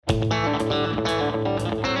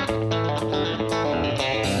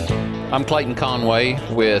I'm Clayton Conway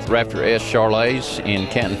with Raptor S. Charolais in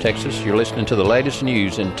Canton, Texas. You're listening to the latest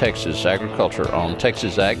news in Texas agriculture on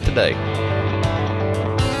Texas Ag Today.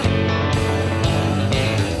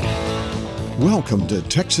 Welcome to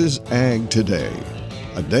Texas Ag Today,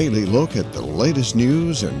 a daily look at the latest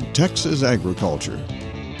news in Texas agriculture.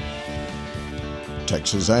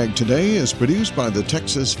 Texas Ag Today is produced by the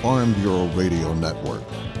Texas Farm Bureau Radio Network,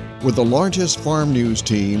 with the largest farm news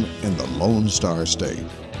team in the Lone Star State.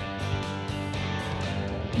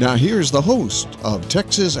 Now here's the host of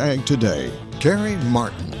Texas Ag Today, Carrie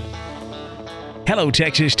Martin. Hello,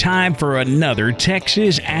 Texas. Time for another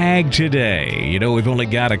Texas Ag Today. You know, we've only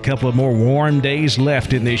got a couple of more warm days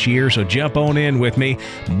left in this year, so jump on in with me,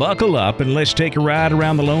 buckle up, and let's take a ride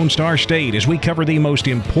around the Lone Star State as we cover the most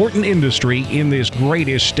important industry in this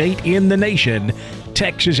greatest state in the nation,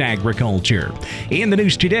 Texas agriculture. In the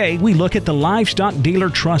news today, we look at the Livestock Dealer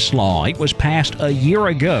Trust Law. It was passed a year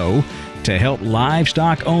ago to help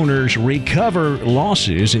livestock owners recover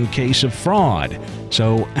losses in case of fraud.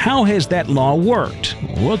 So how has that law worked?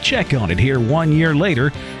 We'll check on it here 1 year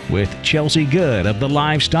later with Chelsea Good of the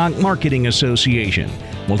Livestock Marketing Association.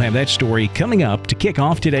 We'll have that story coming up to kick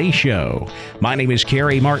off today's show. My name is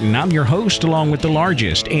Carrie Martin. I'm your host along with the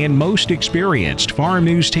largest and most experienced farm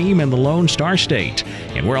news team in the Lone Star State.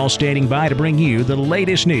 And we're all standing by to bring you the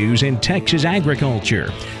latest news in Texas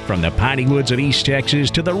agriculture. From the piney woods of East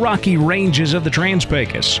Texas to the rocky ranges of the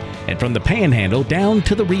Trans-Pecos, and from the Panhandle down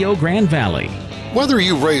to the Rio Grande Valley. Whether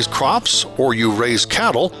you raise crops or you raise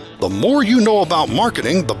cattle, the more you know about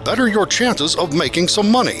marketing, the better your chances of making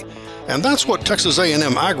some money. And that's what Texas A&M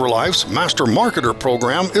AgriLife's Master Marketer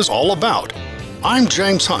program is all about. I'm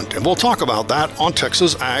James Hunt, and we'll talk about that on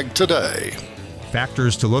Texas Ag Today.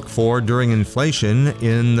 Factors to look for during inflation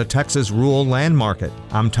in the Texas rural land market.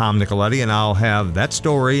 I'm Tom Nicoletti, and I'll have that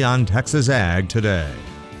story on Texas Ag Today.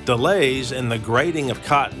 Delays in the grading of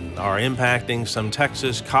cotton are impacting some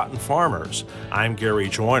Texas cotton farmers. I'm Gary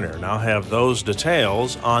Joyner, and I'll have those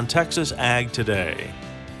details on Texas Ag Today.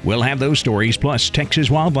 We'll have those stories plus Texas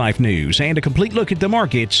wildlife news and a complete look at the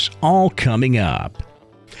markets all coming up.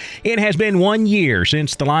 It has been 1 year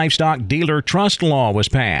since the Livestock Dealer Trust Law was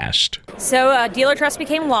passed. So Dealer Trust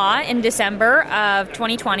became law in December of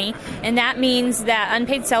 2020, and that means that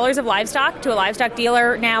unpaid sellers of livestock to a livestock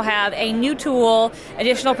dealer now have a new tool,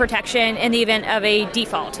 additional protection in the event of a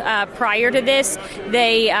default. Prior to this,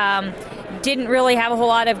 they didn't really have a whole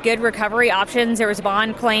lot of good recovery options. There was a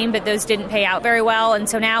bond claim, but those didn't pay out very well. And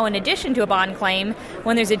so now, in addition to a bond claim,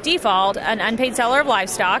 when there's a default, an unpaid seller of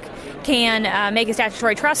livestock can make a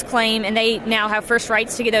statutory trust claim, and they now have first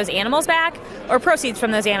rights to get those animals back or proceeds from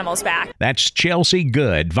those animals back. That's Chelsea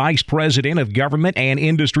Good, Vice President of Government and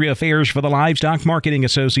Industry Affairs for the Livestock Marketing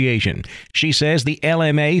Association. She says the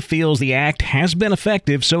LMA feels the act has been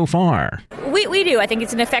effective so far. We do. I think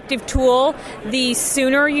it's an effective tool. The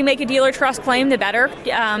sooner you make a dealer trust claim, the better,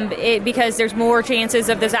 because there's more chances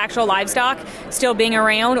of this actual livestock still being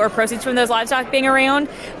around or proceeds from those livestock being around.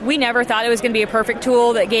 We never thought it was going to be a perfect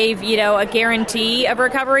tool that gave, a guarantee of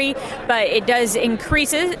recovery, but it does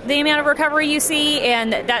increase the amount of recovery you see,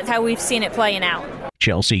 and that's how we've seen it playing out.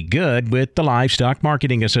 Chelsea Good with the Livestock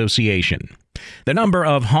Marketing Association. The number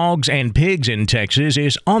of hogs and pigs in Texas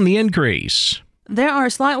is on the increase. There are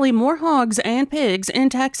slightly more hogs and pigs in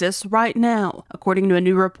Texas right now. According to a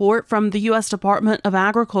new report from the U.S. Department of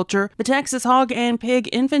Agriculture, the Texas hog and pig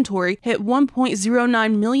inventory hit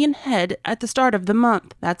 1.09 million head at the start of the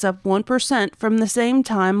month. That's up 1% from the same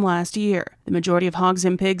time last year. The majority of hogs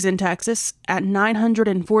and pigs in Texas, at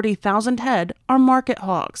 940,000 head, are market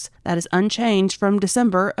hogs. That is unchanged from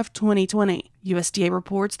December of 2020. USDA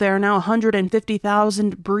reports there are now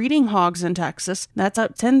 150,000 breeding hogs in Texas. That's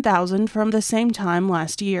up 10,000 from the same time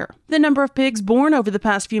last year. The number of pigs born over the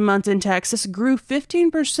past few months in Texas grew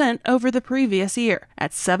 15% over the previous year,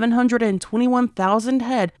 at 721,000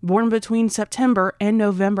 head born between September and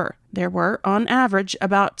November. There were, on average,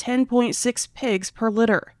 about 10.6 pigs per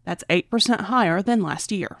litter. That's 8% higher than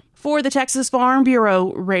last year. For the Texas Farm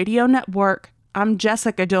Bureau Radio Network, I'm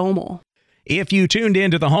Jessica Domel. If you tuned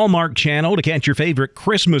into the Hallmark Channel to catch your favorite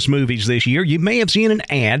Christmas movies this year, you may have seen an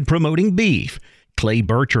ad promoting beef. Clay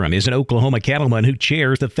Bertram is an Oklahoma cattleman who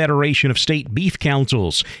chairs the Federation of State Beef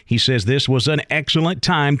Councils. He says this was an excellent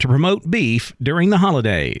time to promote beef during the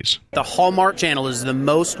holidays. The Hallmark Channel is the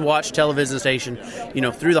most watched television station,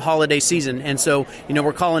 through the holiday season. And so,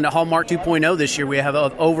 we're calling it Hallmark 2.0 this year. We have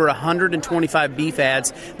over 125 beef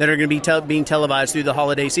ads that are going to be being televised through the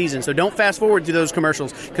holiday season. So don't fast forward through those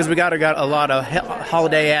commercials because we got a lot of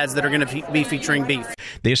holiday ads that are going to be featuring beef.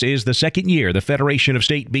 This is the second year the Federation of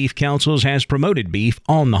State Beef Councils has promoted beef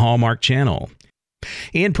on the Hallmark Channel.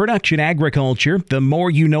 In production agriculture, the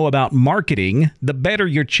more you know about marketing, the better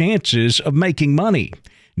your chances of making money.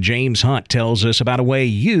 James Hunt tells us about a way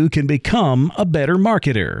you can become a better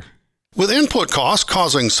marketer. With input costs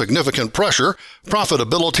causing significant pressure,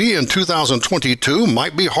 profitability in 2022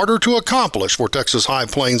 might be harder to accomplish for Texas High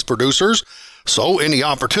Plains producers, so any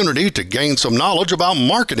opportunity to gain some knowledge about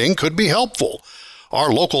marketing could be helpful.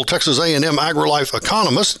 Our local Texas A&M AgriLife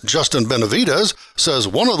economist, Justin Benavidez, says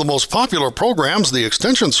one of the most popular programs the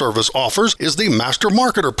Extension Service offers is the Master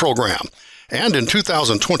Marketer program. And in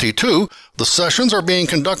 2022, the sessions are being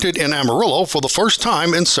conducted in Amarillo for the first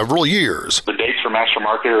time in several years. The dates for Master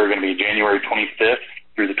Marketer are going to be January 25th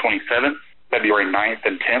through the 27th, February 9th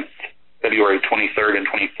and 10th, February 23rd and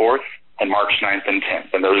 24th, and March 9th and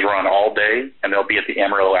 10th. And those run all day, and they'll be at the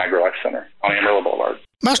Amarillo AgriLife Center on Amarillo Boulevard.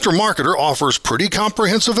 Master Marketer offers pretty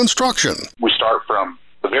comprehensive instruction. We start from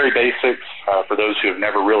the very basics for those who have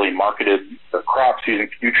never really marketed their crops using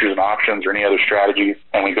futures and options or any other strategies,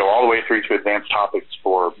 and we go all the way through to advanced topics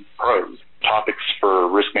for pros. Topics for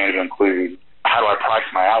risk management include how do I price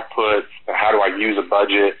my output, how do I use a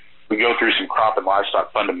budget. We go through some crop and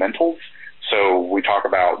livestock fundamentals. So we talk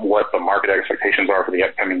about what the market expectations are for the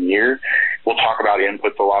upcoming year. We'll talk about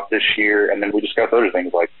inputs a lot this year, and then we discuss other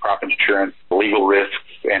things like crop insurance, legal risks,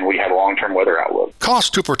 and we have a long-term weather outlook.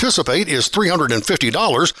 Cost to participate is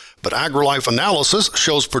 $350, but AgriLife analysis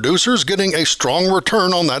shows producers getting a strong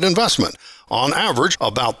return on that investment. On average,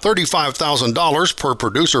 about $35,000 per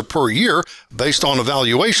producer per year based on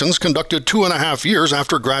evaluations conducted 2.5 years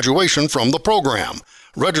after graduation from the program.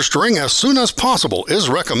 Registering as soon as possible is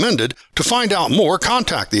recommended. To find out more,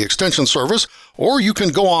 contact the Extension Service, or you can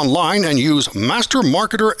go online and use Master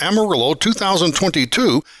Marketer Amarillo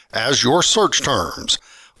 2022 as your search terms.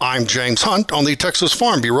 I'm James Hunt on the Texas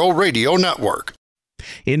Farm Bureau Radio Network.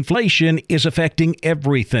 Inflation is affecting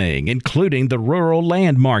everything, including the rural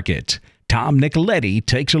land market. Tom Nicoletti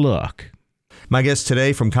takes a look. My guest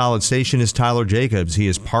today from College Station is Tyler Jacobs. He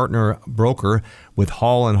is partner broker with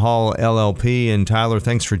Hall & Hall LLP. And Tyler,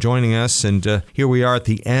 thanks for joining us. And here we are at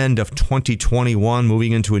the end of 2021,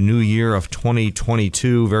 moving into a new year of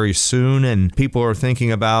 2022 very soon. And people are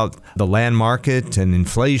thinking about the land market and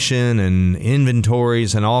inflation and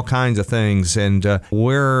inventories and all kinds of things. And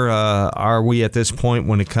where are we at this point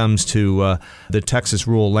when it comes to the Texas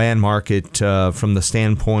rural land market from the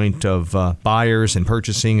standpoint of buyers and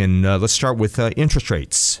purchasing? And let's start with interest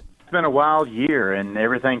rates. It's been a wild year, and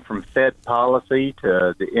everything from Fed policy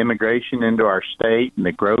to the immigration into our state and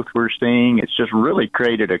the growth we're seeing, it's just really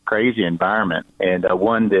created a crazy environment, and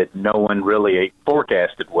one that no one really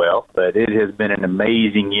forecasted well. But it has been an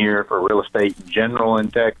amazing year for real estate in general in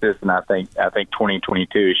Texas, and I think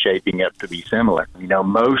 2022 is shaping up to be similar.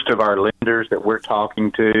 Most of our lenders that we're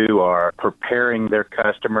talking to are preparing their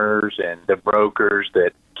customers and the brokers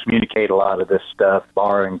that communicate a lot of this stuff,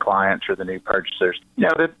 borrowing clients or the new purchasers,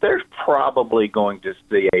 that there's probably going to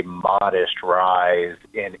see a modest rise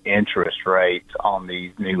in interest rates on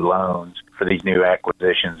these new loans for these new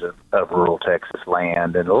acquisitions of rural Texas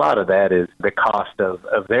land. And a lot of that is the cost of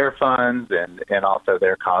their funds and also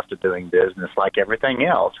their cost of doing business, like everything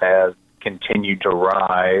else, has continued to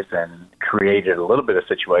rise and created a little bit of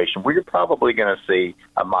situation where you're probably going to see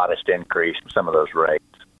a modest increase in some of those rates.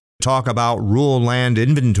 Talk about rural land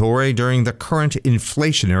inventory during the current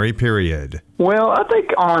inflationary period. Well, I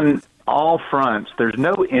think on all fronts, there's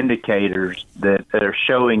no indicators that are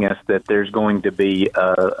showing us that there's going to be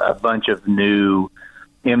a bunch of new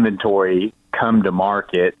inventory come to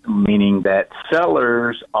market, meaning that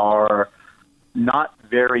sellers are not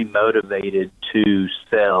very motivated to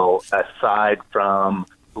sell aside from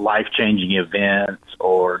life-changing events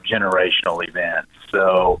or generational events.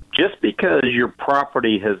 So just because your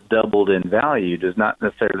property has doubled in value does not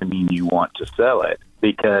necessarily mean you want to sell it,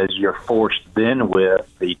 because you're forced then with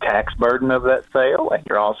the tax burden of that sale, and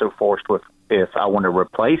you're also forced with, if I want to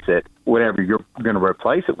replace it, whatever you're going to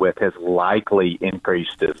replace it with has likely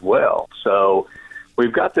increased as well. So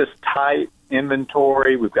we've got this tight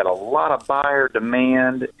inventory, we've got a lot of buyer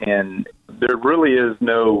demand, and there really is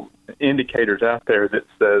no indicators out there that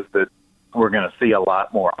says that we're going to see a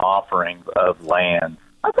lot more offerings of land.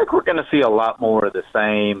 I think think we're going to see a lot more of the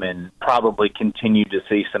same and probably continue to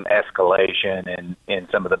see some escalation in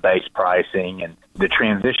some of the base pricing and the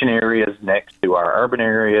transition areas next to our urban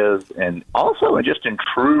areas, and also just in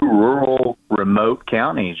true rural, remote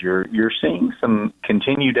counties. You're seeing some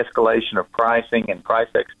continued escalation of pricing and price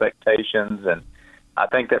expectations, and I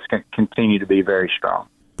think that's going to continue to be very strong.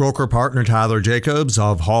 Broker partner Tyler Jacobs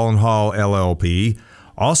of Hall & Hall LLP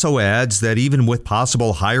also adds that even with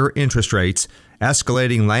possible higher interest rates,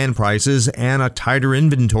 escalating land prices, and a tighter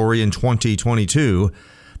inventory in 2022,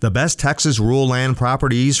 the best Texas rural land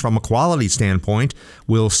properties from a quality standpoint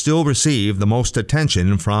will still receive the most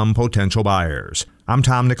attention from potential buyers. I'm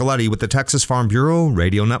Tom Nicoletti with the Texas Farm Bureau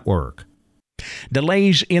Radio Network.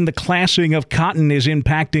 Delays in the classing of cotton is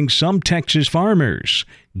impacting some Texas farmers.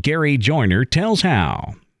 Gary Joyner tells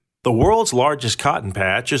how. The world's largest cotton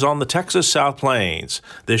patch is on the Texas South Plains.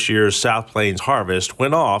 This year's South Plains harvest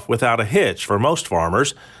went off without a hitch for most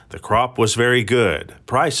farmers. The crop was very good,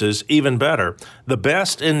 prices even better, the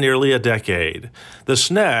best in nearly a decade. The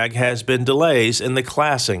snag has been delays in the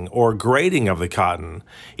classing or grading of the cotton.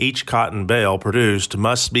 Each cotton bale produced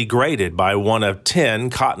must be graded by one of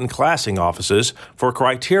 10 cotton classing offices for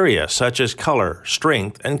criteria such as color,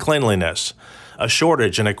 strength, and cleanliness. A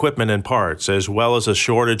shortage in equipment and parts, as well as a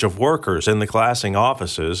shortage of workers in the classing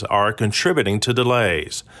offices, are contributing to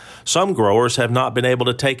delays. Some growers have not been able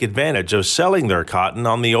to take advantage of selling their cotton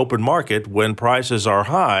on the open market when prices are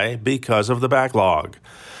high because of the backlog.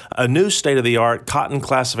 A new state-of-the-art cotton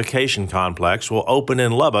classification complex will open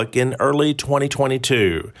in Lubbock in early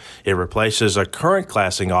 2022. It replaces a current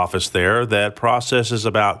classing office there that processes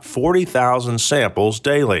about 40,000 samples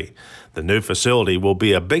daily. The new facility will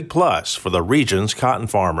be a big plus for the region's cotton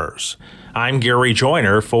farmers. I'm Gary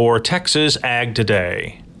Joyner for Texas Ag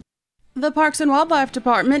Today. The Parks and Wildlife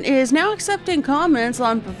Department is now accepting comments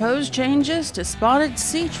on proposed changes to spotted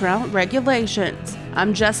sea trout regulations.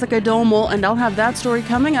 I'm Jessica Domel, and I'll have that story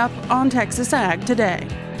coming up on Texas Ag Today.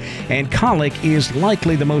 And colic is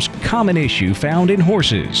likely the most common issue found in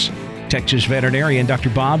horses. Texas veterinarian Dr.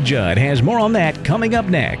 Bob Judd has more on that coming up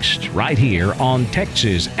next, right here on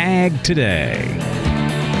Texas Ag Today.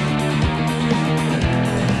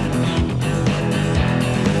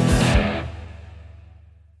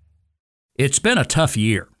 It's been a tough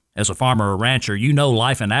year. As a farmer or rancher, you know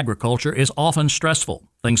life in agriculture is often stressful.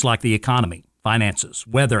 Things like the economy, finances,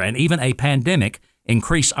 weather, and even a pandemic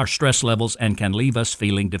increase our stress levels and can leave us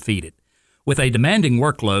feeling defeated. With a demanding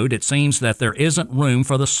workload, it seems that there isn't room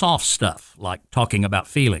for the soft stuff, like talking about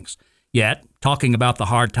feelings. Yet, talking about the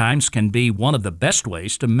hard times can be one of the best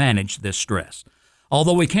ways to manage this stress.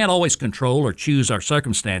 Although we can't always control or choose our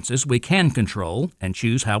circumstances, we can control and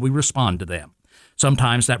choose how we respond to them.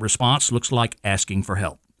 Sometimes that response looks like asking for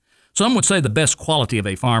help. Some would say the best quality of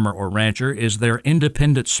a farmer or rancher is their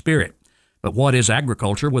independent spirit. But what is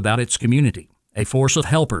agriculture without its community? A force of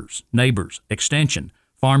helpers, neighbors, extension,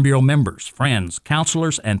 Farm Bureau members, friends,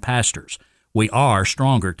 counselors, and pastors. We are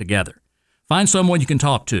stronger together. Find someone you can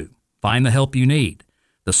talk to. Find the help you need.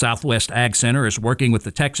 The Southwest Ag Center is working with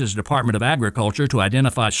the Texas Department of Agriculture to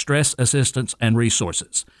identify stress assistance and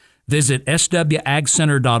resources. Visit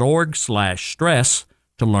swagcenter.org/stress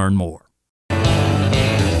to learn more.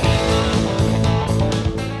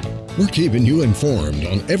 We're keeping you informed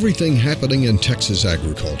on everything happening in Texas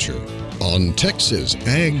agriculture on Texas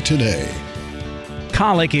Ag Today.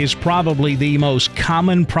 Colic is probably the most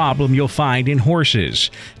common problem you'll find in horses.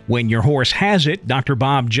 When your horse has it, Dr.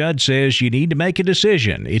 Bob Judd says you need to make a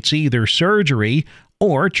decision. It's either surgery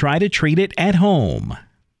or try to treat it at home.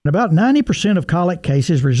 About 90% of colic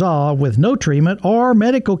cases resolve with no treatment or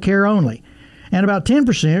medical care only, and about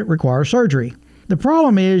 10% require surgery. The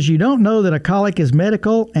problem is you don't know that a colic is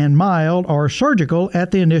medical and mild or surgical at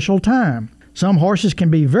the initial time. Some horses can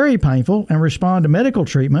be very painful and respond to medical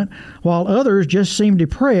treatment, while others just seem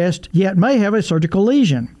depressed yet may have a surgical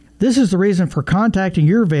lesion. This is the reason for contacting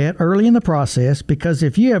your vet early in the process, because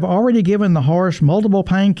if you have already given the horse multiple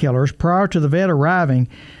painkillers prior to the vet arriving,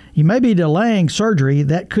 you may be delaying surgery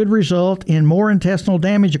that could result in more intestinal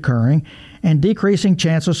damage occurring and decreasing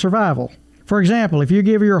chance of survival. For example, if you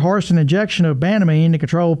give your horse an injection of Banamine to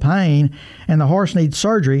control pain and the horse needs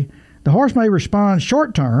surgery, the horse may respond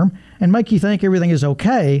short-term and make you think everything is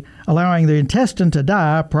okay, allowing the intestine to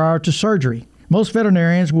die prior to surgery. Most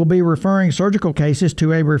veterinarians will be referring surgical cases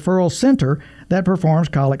to a referral center that performs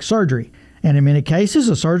colic surgery. And in many cases,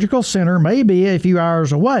 a surgical center may be a few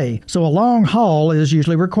hours away, so a long haul is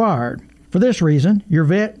usually required. For this reason, your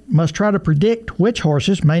vet must try to predict which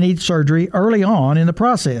horses may need surgery early on in the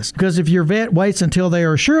process, because if your vet waits until they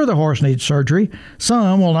are sure the horse needs surgery,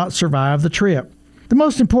 some will not survive the trip. The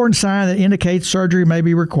most important sign that indicates surgery may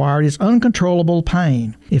be required is uncontrollable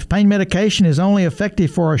pain. If pain medication is only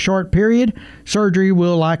effective for a short period, surgery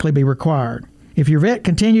will likely be required. If your vet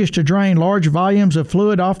continues to drain large volumes of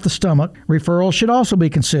fluid off the stomach, referral should also be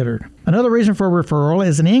considered. Another reason for referral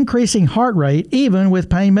is an increasing heart rate even with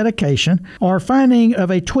pain medication or finding of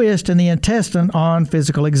a twist in the intestine on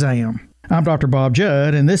physical exam. I'm Dr. Bob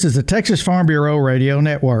Judd, and this is the Texas Farm Bureau Radio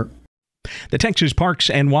Network. The Texas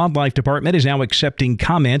Parks and Wildlife Department is now accepting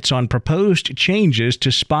comments on proposed changes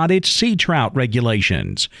to spotted sea trout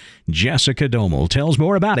regulations. Jessica Domel tells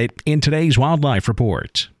more about it in today's Wildlife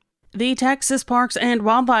Report. The Texas Parks and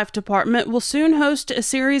Wildlife Department will soon host a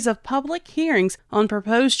series of public hearings on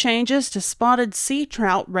proposed changes to spotted sea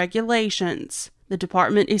trout regulations. The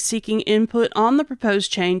department is seeking input on the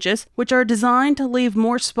proposed changes, which are designed to leave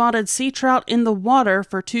more spotted sea trout in the water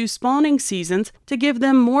for 2 spawning seasons to give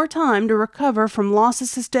them more time to recover from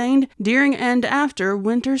losses sustained during and after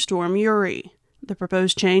Winter Storm Uri. The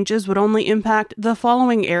proposed changes would only impact the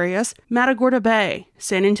following areas: Matagorda Bay,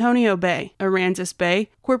 San Antonio Bay, Aransas Bay,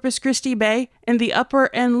 Corpus Christi Bay, and the upper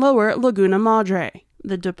and lower Laguna Madre.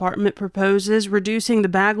 The department proposes reducing the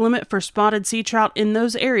bag limit for spotted sea trout in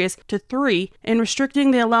those areas to 3 and restricting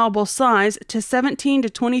the allowable size to 17 to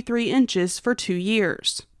 23 inches for 2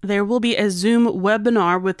 years. There will be a Zoom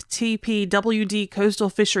webinar with TPWD Coastal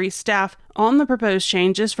Fisheries staff on the proposed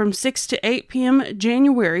changes from 6 to 8 p.m.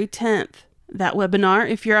 January 10th. That webinar,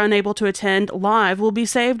 if you're unable to attend live, will be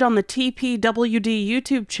saved on the TPWD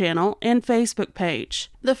YouTube channel and Facebook page.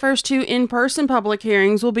 The first 2 in-person public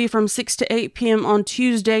hearings will be from 6 to 8 p.m. on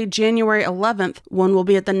Tuesday, January 11th. One will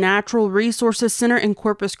be at the Natural Resources Center in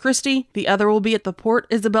Corpus Christi. The other will be at the Port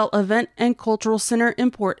Isabel Event and Cultural Center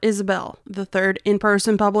in Port Isabel. The third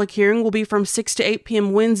in-person public hearing will be from 6 to 8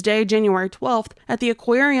 p.m. Wednesday, January 12th at the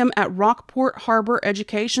Aquarium at Rockport Harbor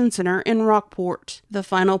Education Center in Rockport. The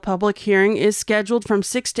final public hearing is scheduled from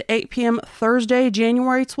 6 to 8 p.m. Thursday,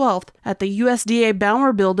 January 12th at the USDA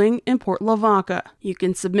Bauer Building in Port Lavaca. You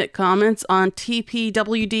can submit comments on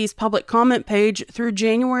TPWD's public comment page through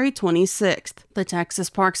January 26th. The Texas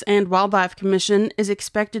Parks and Wildlife Commission is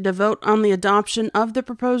expected to vote on the adoption of the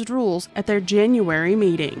proposed rules at their January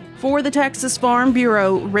meeting. For the Texas Farm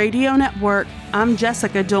Bureau Radio Network, I'm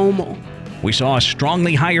Jessica Domel. We saw a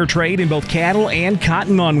strongly higher trade in both cattle and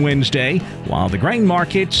cotton on Wednesday, while the grain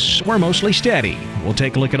markets were mostly steady. We'll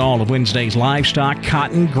take a look at all of Wednesday's livestock,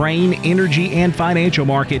 cotton, grain, energy, and financial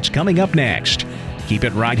markets coming up next. Keep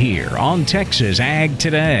it right here on Texas Ag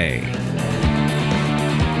Today.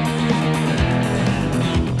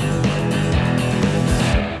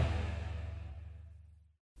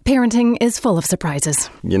 Parenting is full of surprises.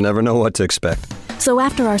 You never know what to expect. So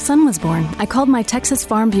after our son was born, I called my Texas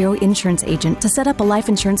Farm Bureau insurance agent to set up a life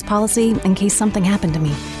insurance policy in case something happened to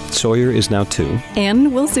me. Sawyer is now 2.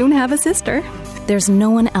 And we'll soon have a sister. There's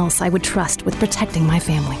no one else I would trust with protecting my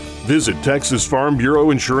family. Visit Texas Farm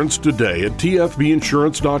Bureau Insurance today at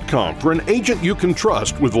tfbinsurance.com for an agent you can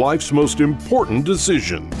trust with life's most important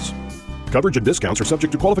decisions. Coverage and discounts are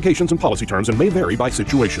subject to qualifications and policy terms and may vary by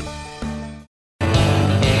situation.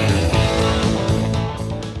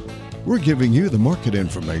 We're giving you the market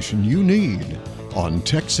information you need on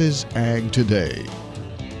Texas Ag Today.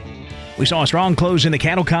 We saw a strong close in the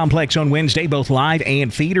cattle complex on Wednesday, both live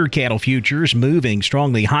and feeder cattle futures moving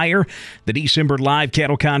strongly higher. The December live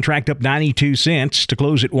cattle contract up 92 cents to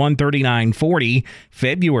close at $139.40.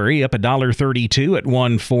 February up $1.32 at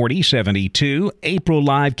 $140.72. April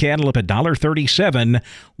live cattle up $1.37,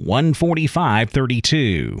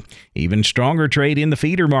 $145.32. Even stronger trade in the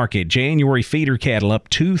feeder market. January feeder cattle up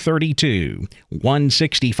 $2.32,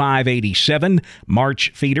 $165.87.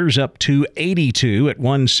 March feeders up $2.82 at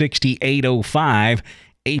 $168.05.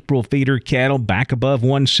 April feeder cattle back above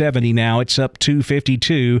 $170 now. It's up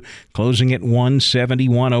 $2.52, closing at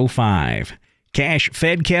 $171.05. Cash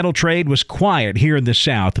fed cattle trade was quiet here in the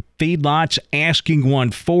South. Feedlots asking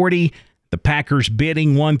 $140. The Packers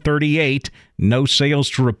bidding $138. No sales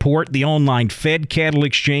to report. The online Fed Cattle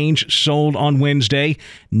Exchange sold on Wednesday.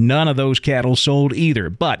 None of those cattle sold either.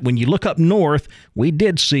 But when you look up north, we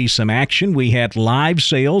did see some action. We had live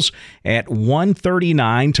sales at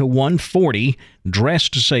 $139 to $140.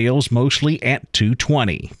 Dressed sales mostly at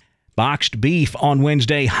 $220. Boxed beef on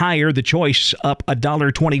Wednesday higher. The Choice up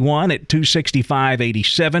 $1.21 at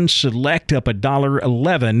 $265.87. Select up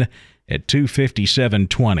 $1.11 at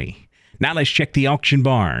 $257.20. Now let's check the auction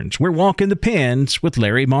barns. We're walking the pens with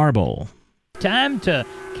Larry Marble. Time to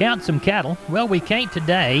count some cattle. Well, we can't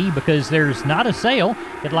today because there's not a sale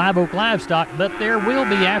at Live Oak Livestock, but there will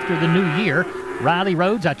be after the new year. Riley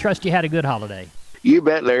Rhodes, I trust you had a good holiday. You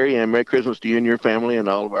bet, Larry, and Merry Christmas to you and your family and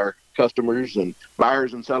all of our customers and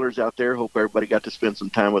buyers and sellers out there. Hope everybody got to spend some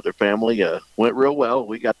time with their family. Went real well.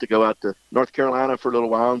 We got to go out to North Carolina for a little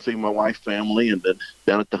while and see my wife's family, and then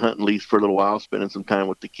down at the hunting lease for a little while, spending some time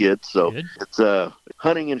with the kids. So it's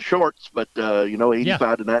hunting in shorts, but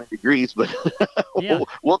 85 to 90 degrees, but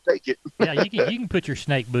we'll take it. Yeah, you can put your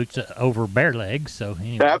snake boots over bare legs. So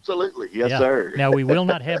anyway. Absolutely, yes, sir. Now we will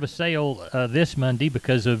not have a sale this Monday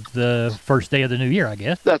because of the first day of the new year, I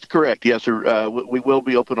guess. That's correct. Yes, sir. We will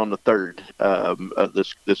be open on the 3rd.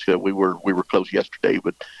 We were closed yesterday,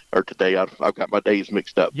 or today. I've got my days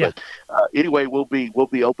mixed up. Yeah. But anyway, we'll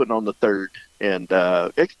be open on the 3rd. And I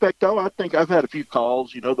think I've had a few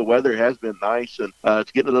calls. The weather has been nice, and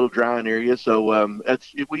it's getting a little dry in areas. So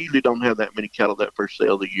we usually don't have that many cattle that first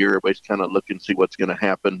sale of the year. Everybody's kind of looking to see what's going to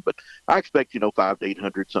happen. But I expect 500 to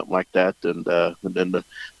 800, something like that. And then the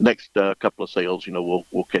next couple of sales,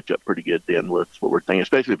 we'll catch up pretty good. Then that's what we're thinking.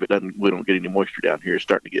 Especially if we don't get any moisture down here. It's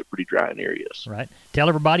starting to get pretty dry in areas. Right. Tell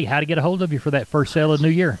everybody how to get a hold of you for that first sale of the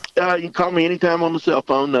new year. You can call me anytime on the cell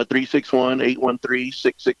phone,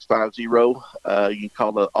 361-813-6650. You can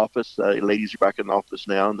call the office. Ladies are back in the office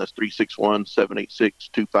now, and that's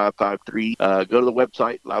 361-786-2553. Go to the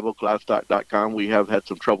website, liveoaklivestock.com. We have had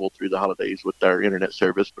some trouble through the holidays with our internet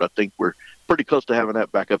service, but I think we're pretty close to having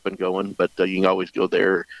that back up and going. But you can always go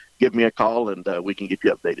there, give me a call, and we can get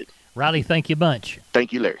you updated. Riley, thank you a bunch.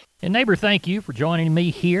 Thank you, Larry. And neighbor, thank you for joining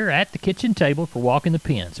me here at the kitchen table for Walking the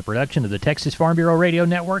Pens, a production of the Texas Farm Bureau Radio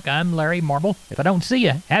Network. I'm Larry Marble. If I don't see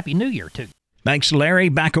you, Happy New Year to you. Thanks, Larry.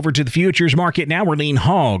 Back over to the futures market now, where lean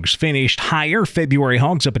hogs finished higher. February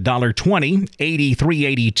hogs up $1.20,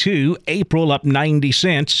 83.82. April up 90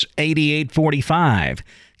 cents, 88.45.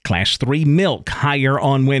 Class 3 milk higher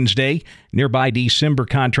on Wednesday. Nearby December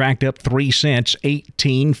contract up 3 cents,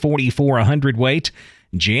 18.44 a hundredweight.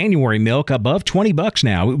 January milk above $20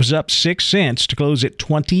 now. It was up 6 cents to close at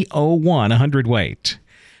 20.01 a hundredweight.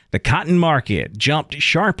 The cotton market jumped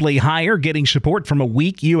sharply higher, getting support from a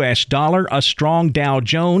weak U.S. dollar, a strong Dow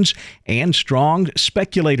Jones, and strong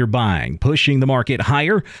speculator buying, pushing the market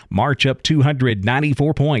higher. March up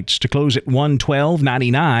 294 points to close at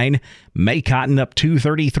 112.99. May cotton up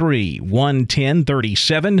 233,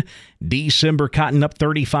 110.37. December cotton up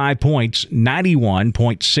 35 points,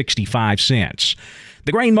 91.65 cents.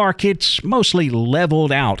 The grain markets mostly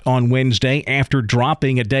leveled out on Wednesday after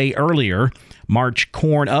dropping a day earlier. March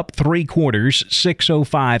corn up 3/4,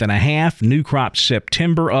 605 1/2. New crop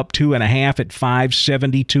September up 2 1/2 at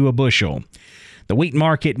 572 a bushel. The wheat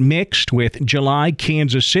market mixed, with July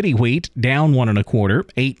Kansas City wheat down 1 1/4,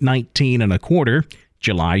 819 1/4.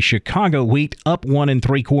 July Chicago wheat up 1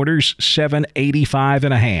 3/4, 785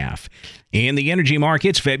 1/2. In the energy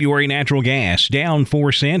markets, February natural gas down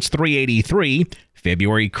 4 cents, 383.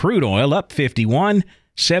 February crude oil up 51,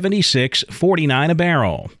 76.49 a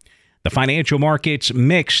barrel. The financial markets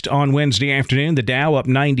mixed on Wednesday afternoon. The Dow up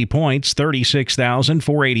 90 points,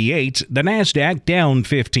 36,488. The Nasdaq down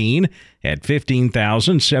 15 at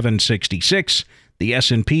 15,766. The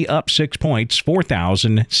S&P up 6 points,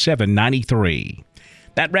 4,793.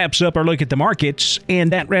 That wraps up our look at the markets,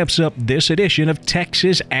 and that wraps up this edition of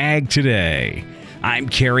Texas Ag Today. I'm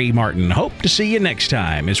Kerry Martin. Hope to see you next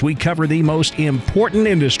time as we cover the most important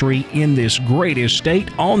industry in this greatest state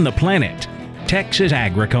on the planet, Texas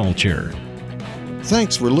agriculture.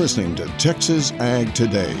 Thanks for listening to Texas Ag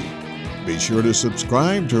Today. Be sure to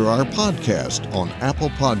subscribe to our podcast on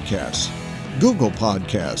Apple Podcasts, Google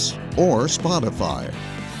Podcasts, or Spotify.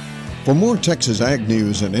 For more Texas Ag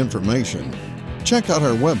news and information, check out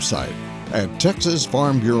our website at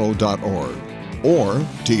texasfarmbureau.org or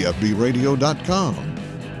tfbradio.com.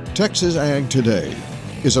 Texas Ag Today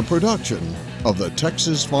is a production of the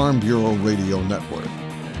Texas Farm Bureau Radio Network.